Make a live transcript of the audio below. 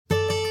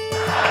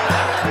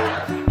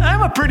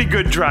pretty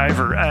good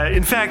driver.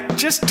 In fact,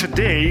 just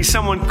today,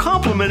 someone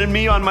complimented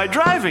me on my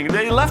driving.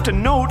 They left a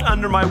note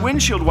under my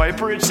windshield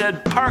wiper. It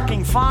said,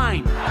 "Parking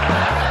fine."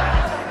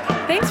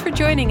 Thanks for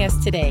joining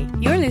us today.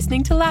 You're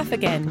listening to Laugh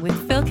Again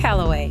with Phil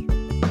Callaway.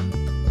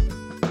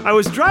 I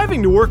was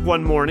driving to work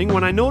one morning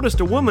when I noticed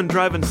a woman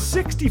driving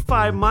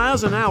 65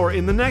 miles an hour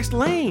in the next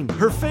lane,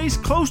 her face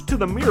close to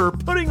the mirror,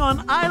 putting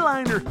on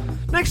eyeliner.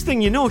 Next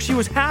thing you know, she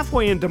was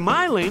halfway into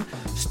my lane,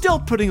 still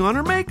putting on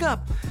her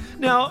makeup.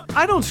 Now,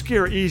 I don't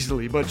scare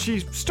easily, but she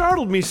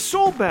startled me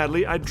so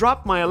badly I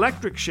dropped my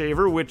electric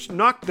shaver, which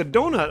knocked the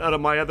donut out of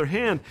my other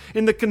hand.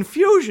 In the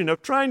confusion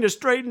of trying to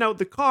straighten out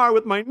the car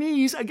with my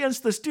knees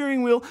against the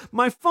steering wheel,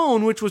 my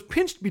phone, which was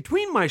pinched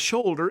between my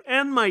shoulder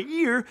and my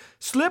ear,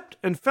 slipped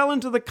and fell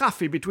into the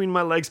coffee between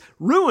my legs,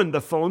 ruined the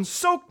phone,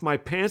 soaked my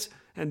pants,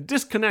 and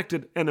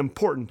disconnected an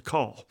important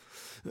call.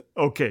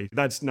 Okay,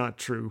 that's not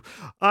true.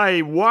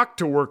 I walk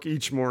to work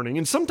each morning,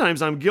 and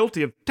sometimes I'm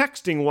guilty of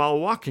texting while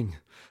walking.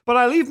 But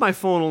I leave my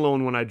phone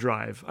alone when I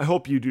drive. I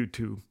hope you do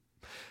too.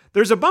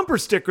 There's a bumper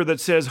sticker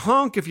that says,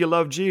 "Honk if you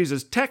love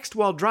Jesus, text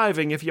while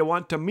driving if you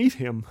want to meet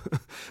him."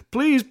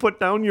 Please put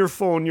down your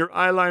phone, your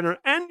eyeliner,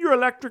 and your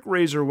electric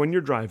razor when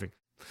you're driving.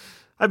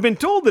 I've been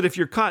told that if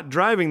you're caught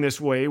driving this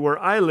way where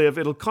I live,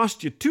 it'll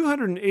cost you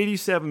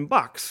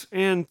 $287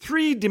 and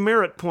 3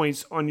 demerit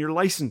points on your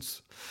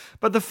license.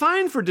 But the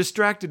fine for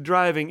distracted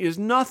driving is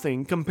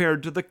nothing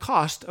compared to the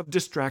cost of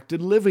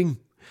distracted living.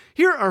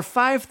 Here are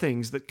 5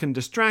 things that can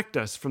distract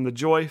us from the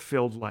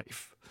joy-filled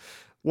life.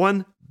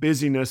 1.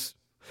 Busyness.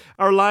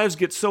 Our lives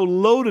get so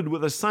loaded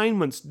with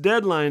assignments,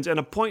 deadlines, and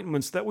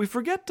appointments that we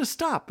forget to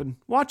stop and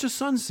watch a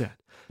sunset,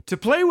 to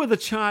play with a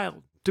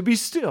child, to be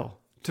still,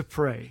 to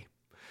pray.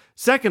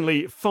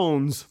 Secondly,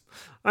 phones.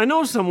 I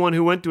know someone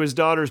who went to his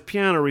daughter's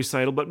piano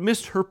recital but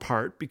missed her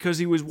part because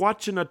he was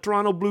watching a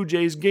Toronto Blue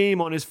Jays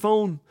game on his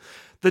phone.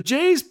 The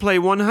Jays play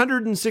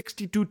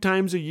 162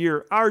 times a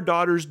year. Our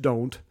daughters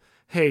don't.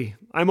 Hey,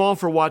 I'm all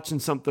for watching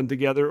something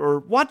together or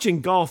watching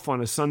golf on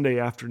a Sunday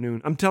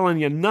afternoon. I'm telling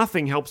you,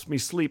 nothing helps me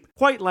sleep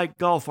quite like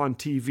golf on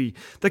TV.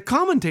 The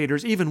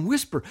commentators even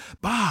whisper,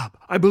 "Bob,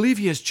 I believe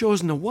he has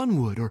chosen a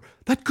one-wood," or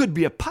 "that could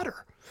be a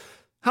putter."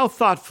 How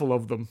thoughtful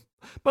of them.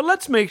 But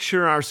let's make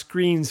sure our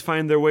screens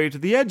find their way to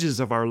the edges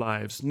of our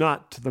lives,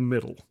 not to the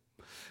middle.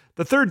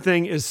 The third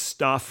thing is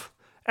stuff.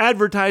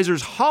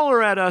 Advertisers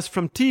holler at us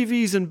from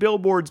TVs and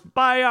billboards,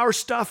 "Buy our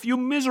stuff, you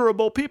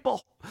miserable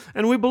people."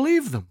 And we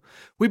believe them.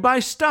 We buy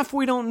stuff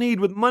we don't need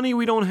with money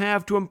we don't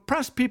have to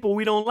impress people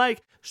we don't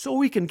like so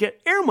we can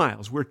get air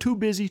miles we're too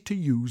busy to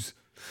use.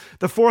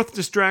 The fourth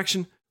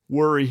distraction,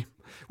 worry.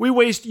 We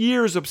waste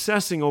years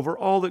obsessing over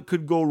all that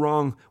could go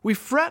wrong. We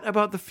fret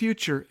about the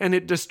future and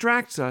it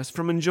distracts us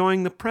from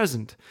enjoying the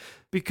present.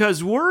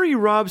 Because worry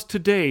robs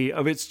today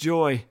of its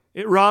joy.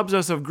 It robs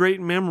us of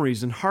great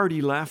memories and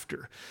hearty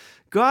laughter.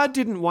 God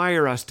didn't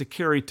wire us to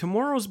carry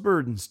tomorrow's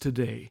burdens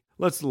today.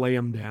 Let's lay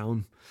them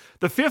down.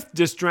 The fifth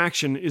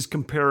distraction is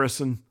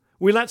comparison.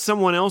 We let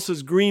someone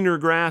else's greener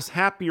grass,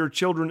 happier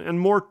children, and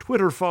more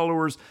Twitter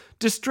followers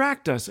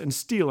distract us and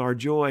steal our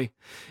joy.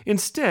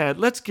 Instead,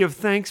 let's give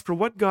thanks for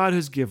what God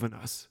has given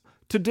us.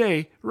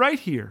 Today, right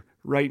here,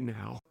 right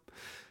now.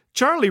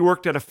 Charlie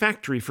worked at a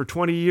factory for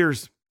 20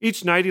 years.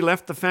 Each night he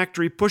left the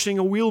factory pushing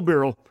a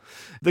wheelbarrow.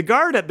 The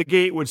guard at the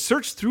gate would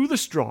search through the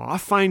straw,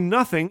 find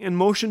nothing, and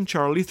motion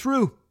Charlie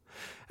through.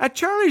 At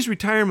Charlie's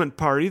retirement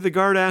party, the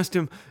guard asked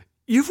him,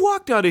 "You've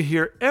walked out of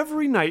here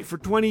every night for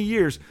 20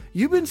 years.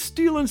 You've been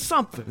stealing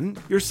something.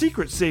 Your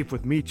secret's safe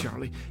with me,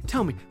 Charlie.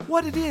 Tell me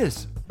what it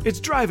is.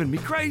 It's driving me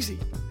crazy."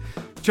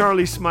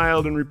 Charlie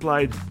smiled and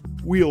replied,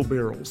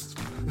 "Wheelbarrows."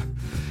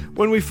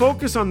 When we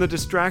focus on the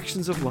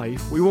distractions of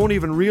life, we won't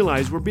even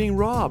realize we're being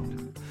robbed.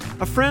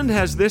 A friend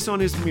has this on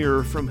his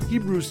mirror from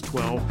Hebrews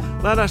 12.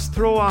 Let us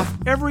throw off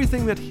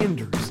everything that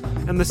hinders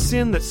and the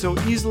sin that so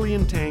easily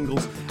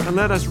entangles, and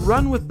let us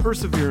run with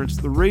perseverance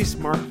the race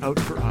marked out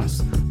for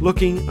us,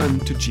 looking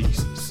unto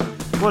Jesus.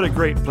 What a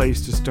great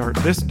place to start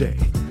this day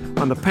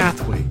on the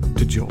pathway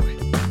to joy.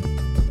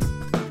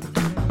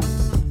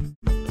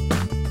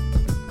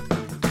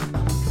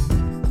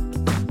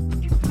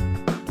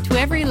 To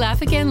every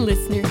Laugh Again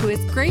listener who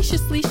has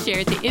graciously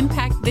shared the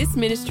impact this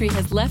ministry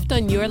has left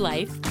on your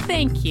life,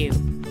 thank you.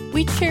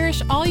 We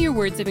cherish all your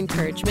words of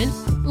encouragement.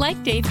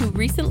 Like Dave, who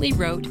recently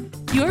wrote,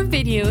 "Your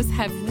videos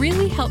have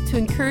really helped to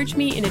encourage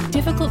me in a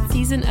difficult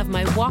season of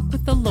my walk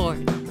with the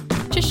Lord."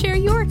 To share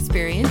your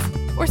experience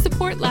or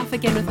support Laugh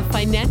Again with a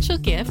financial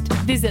gift,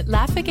 visit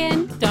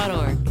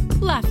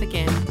laughagain.org. Laugh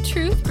Again.